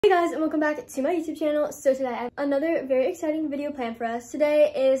Hey guys, and welcome back to my YouTube channel. So today I have another very exciting video planned for us.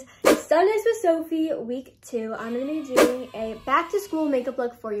 Today is Sundays with Sophie week 2. I'm going to be doing a back to school makeup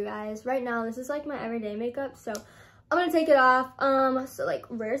look for you guys. Right now, this is like my everyday makeup, so I'm going to take it off. So like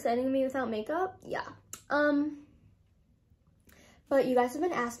rare setting me without makeup. Yeah. But you guys have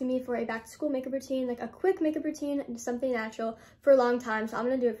been asking me for a back to school makeup routine, like a quick makeup routine, something natural for a long time. So I'm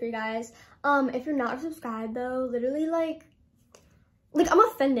going to do it for you guys. If you're not subscribed though, literally like I'm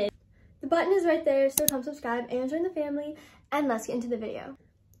offended. The button is right there, so come subscribe and join the family, and let's get into the video.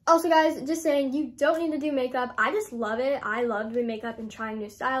 Also guys, just saying, you don't need to do makeup. I just love it. I love doing makeup and trying new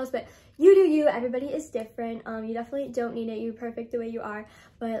styles, but you do you. Everybody is different. You definitely don't need it. You're perfect the way you are,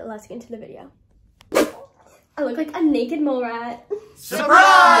 but let's get into the video. I look like a naked mole rat.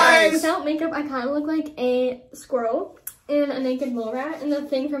 Surprise! Without makeup, I kind of look like a squirrel and a naked mole rat and the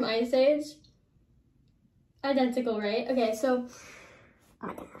thing from Ice Age. Identical, right? Okay, so oh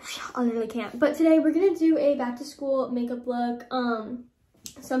my gosh, I literally can't. But today we're gonna do a back to school makeup look,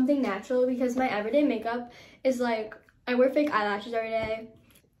 something natural, because my everyday makeup is like, I wear fake eyelashes every day.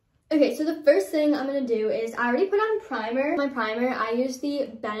 Okay, so the first thing I'm gonna do is, I already put on primer. My primer, I use the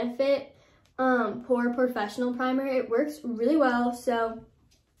Benefit Pore Professional Primer. It works really well, so.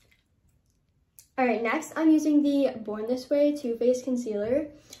 All right, next I'm using the Born This Way Too Faced Concealer.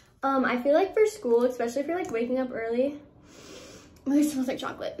 I feel like for school, especially if you're like waking up early, oh, it smells like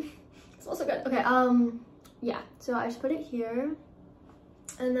chocolate. It smells so good. Okay, yeah, so I just put it here,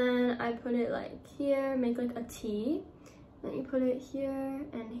 and then I put it like here, make like a T, then you put it here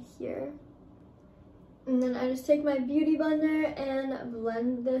and here, and then I just take my beauty blender and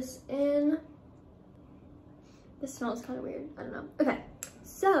blend this in. This smells kind of weird, I don't know. Okay,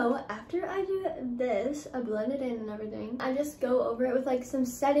 so after I do this, I blend it in and everything, I just go over it with like some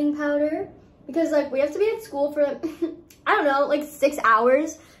setting powder, because like we have to be at school for I don't know, like 6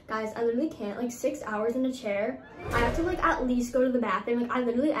 hours. Guys, I literally can't, like 6 hours in a chair. I have to like at least go to the bathroom. Like I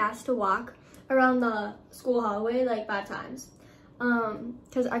literally asked to walk around the school hallway like 5 times.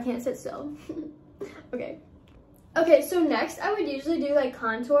 Because I can't sit still. Okay, so next I would usually do like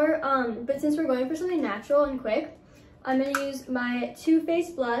contour. But since we're going for something natural and quick, I'm gonna use my Too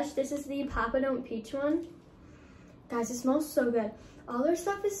Faced blush. This is the Papa Don't Peach one. Guys, it smells so good. All their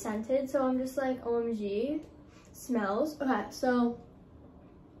stuff is scented, so I'm just like, OMG. Smells. Okay, so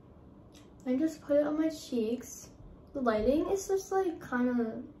I just put it on my cheeks. The lighting is just like kind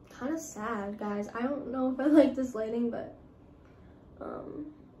of sad, guys. I don't know if I like this lighting, but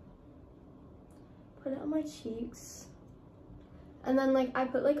put it on my cheeks, and then like I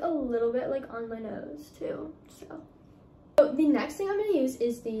put like a little bit like on my nose too. So the next thing I'm gonna use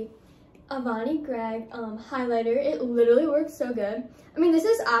is the Avani Greg highlighter. It literally works so good. I mean, this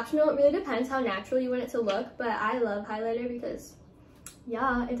is optional. It really depends how natural you want it to look, but I love highlighter because,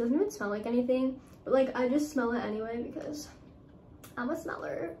 yeah, it doesn't even smell like anything, but like I just smell it anyway because I'm a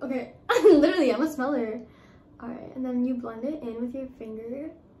smeller. Okay, literally, I'm a smeller. All right, and then you blend it in with your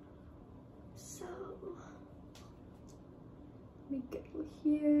finger. So let me go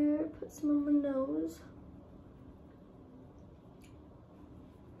here, put some on my nose.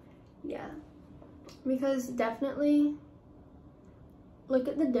 Yeah, because definitely look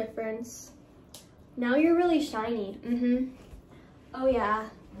at the difference. Now you're really shiny. Oh yeah.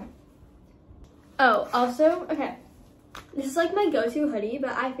 Oh, also, okay, this is like my go-to hoodie,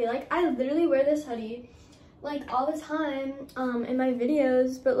 but I feel like I literally wear this hoodie like all the time in my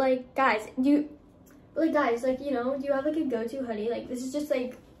videos. But like guys, like you know, do you have like a go-to hoodie? Like this is just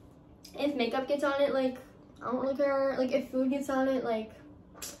like, if makeup gets on it, like I don't really care. Like if food gets on it, like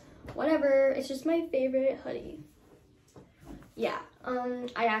whatever. It's just my favorite hoodie. Yeah,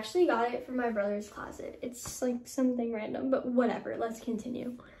 I actually got it from my brother's closet. It's like something random, but whatever, let's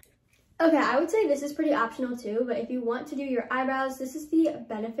continue. Okay, I would say this is pretty optional too, but if you want to do your eyebrows, this is the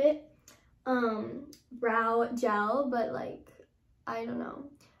Benefit brow gel, but like, I don't know.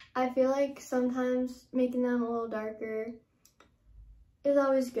 I feel like sometimes making them a little darker is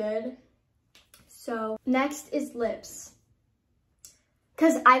always good. So next is lips,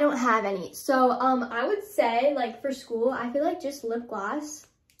 because I don't have any. So I would say like for school, I feel like just lip gloss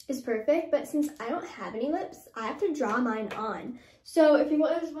is perfect, but since I don't have any lips, I have to draw mine on. So if you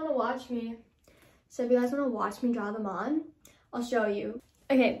guys want to watch me, draw them on, I'll show you.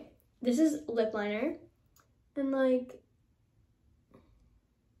 Okay, this is lip liner, and like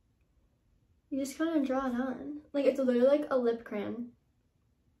you just kind of draw it on. Like it's literally like a lip crayon.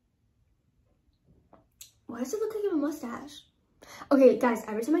 Why does it look like I have a mustache? Okay, guys,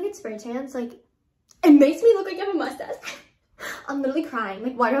 every time I get spray tans, like, it makes me look like I have a mustache. I'm literally crying.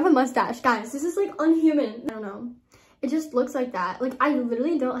 Like, why do I have a mustache? Guys, this is, like, unhuman. I don't know. It just looks like that. Like, I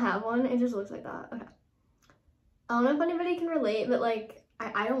literally don't have one. It just looks like that. Okay. I don't know if anybody can relate, but like,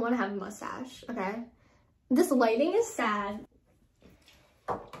 I don't want to have a mustache, okay? This lighting is sad.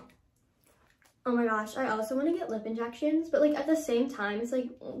 Oh my gosh, I also want to get lip injections, but like at the same time, it's like,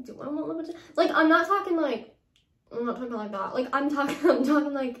 do I want lip injections? Like, I'm not talking like that. Like, I'm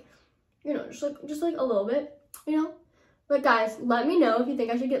talking like, you know, just like a little bit, you know? But guys, let me know if you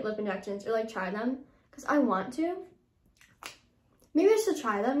think I should get lip injections or like try them, because I want to. Maybe I should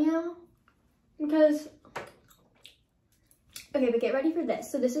try them, you know? Because, okay, but get ready for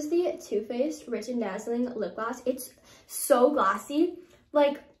this. So this is the Too Faced Rich and Dazzling Lip Gloss. It's so glossy.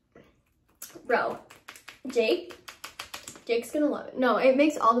 Like, bro, Jake's gonna love it. No, it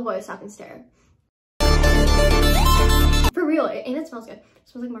makes all the boys stop and stare. For real, and it smells good. It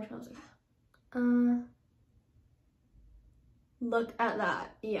smells like marshmallows. Look at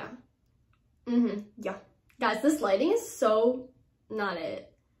that. Yeah. Yeah. Guys, this lighting is so not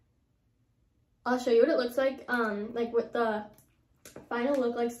it. I'll show you what it looks like what the final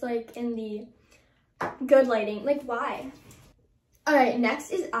look looks like in the good lighting. Like, why? All right,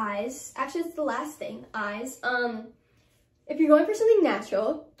 next is eyes. Actually, it's the last thing, eyes. If you're going for something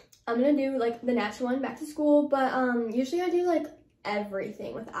natural, I'm gonna do like the natural one, back to school, but usually I do like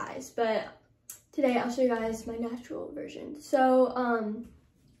everything with eyes, but today I'll show you guys my natural version. So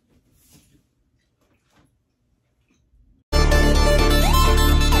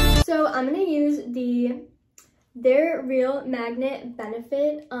I'm gonna use the They're Real Magnet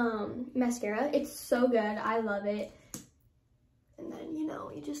Benefit mascara. It's so good. I love it. And then, you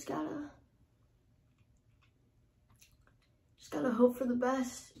know, you just gotta hope for the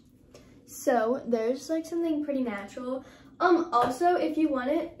best. So there's like something pretty natural. Also, if you want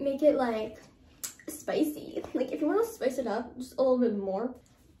to make it like spicy, like if you want to spice it up just a little bit more,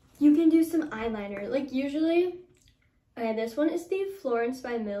 you can do some eyeliner. Like usually, okay, this one is the Florence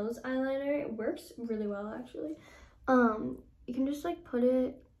by Mills eyeliner. It works really well actually. You can just like put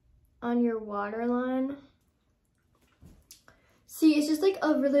it on your waterline. See, it's just like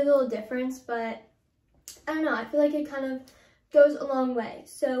a really little difference, but I don't know, I feel like it kind of goes a long way.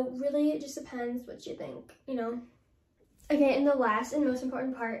 So really it just depends what you think, you know. Okay, and the last and most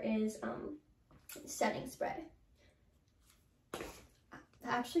important part is setting spray.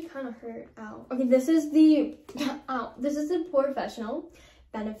 That actually kind of hurt. Ow. Okay, this is the Professional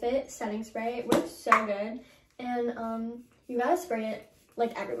Benefit setting spray. It works so good, and you gotta spray it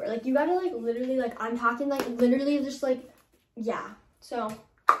like everywhere. Like you gotta like literally, like I'm talking like literally just like, yeah. So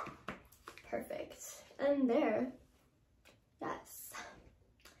perfect. And there, yes,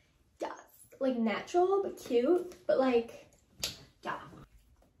 like natural but cute, but like, yeah.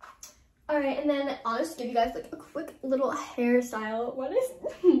 All right, and then I'll just give you guys like a quick little hairstyle. Why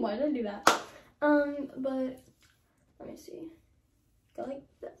did I do that? But let me see. Go like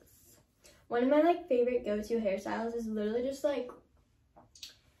this. One of my like favorite go-to hairstyles is literally just like,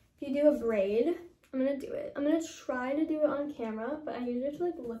 if you do a braid, I'm gonna do it. I'm gonna try to do it on camera, but I usually have to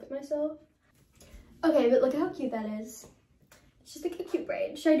like look at myself. Okay, but look at how cute that is. It's just like a cute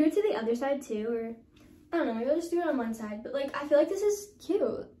braid. Should I do it to the other side too, or I don't know, maybe I'll just do it on one side, but like I feel like this is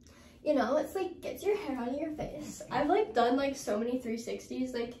cute. You know, it's like gets your hair out of your face. I've like done like so many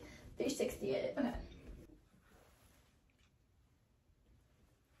 360s, like 360 it. Okay.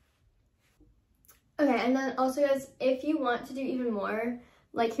 Okay, and then also guys, if you want to do even more,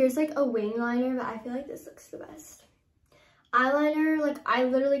 like here's like a wing liner, but I feel like this looks the best. Eyeliner, like I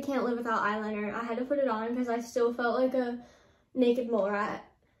literally can't live without eyeliner. I had to put it on because I still felt like a naked mole rat.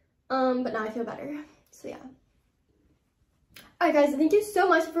 But now I feel better, so yeah. Alright guys, thank you so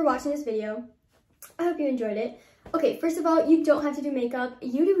much for watching this video. I hope you enjoyed it. Okay, first of all, you don't have to do makeup.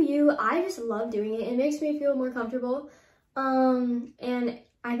 You do you. I just love doing it. It makes me feel more comfortable. And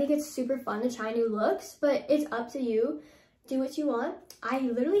I think it's super fun to try new looks, but it's up to you. Do what you want. I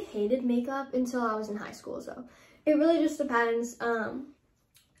literally hated makeup until I was in high school, so it really just depends.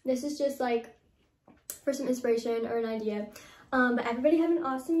 This is just like for some inspiration or an idea. But everybody have an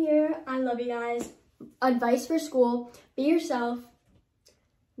awesome year. I love you guys. Advice for school: be yourself,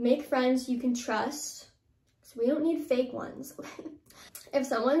 make friends you can trust, so we don't need fake ones. If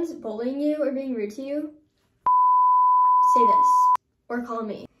someone's bullying you or being rude to you, say this or call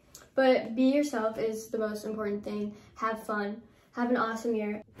me. But be yourself is the most important thing. Have fun. Have an awesome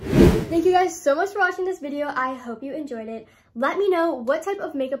year. Thank you guys so much for watching this video. I hope you enjoyed it. Let me know what type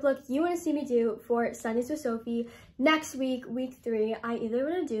of makeup look you want to see me do for Sundays with Sophie. Next week, week 3, I either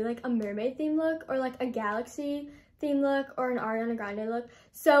want to do like a mermaid theme look or like a galaxy theme look or an Ariana Grande look.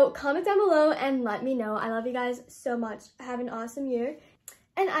 So comment down below and let me know. I love you guys so much. Have an awesome year,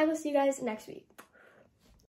 and I will see you guys next week.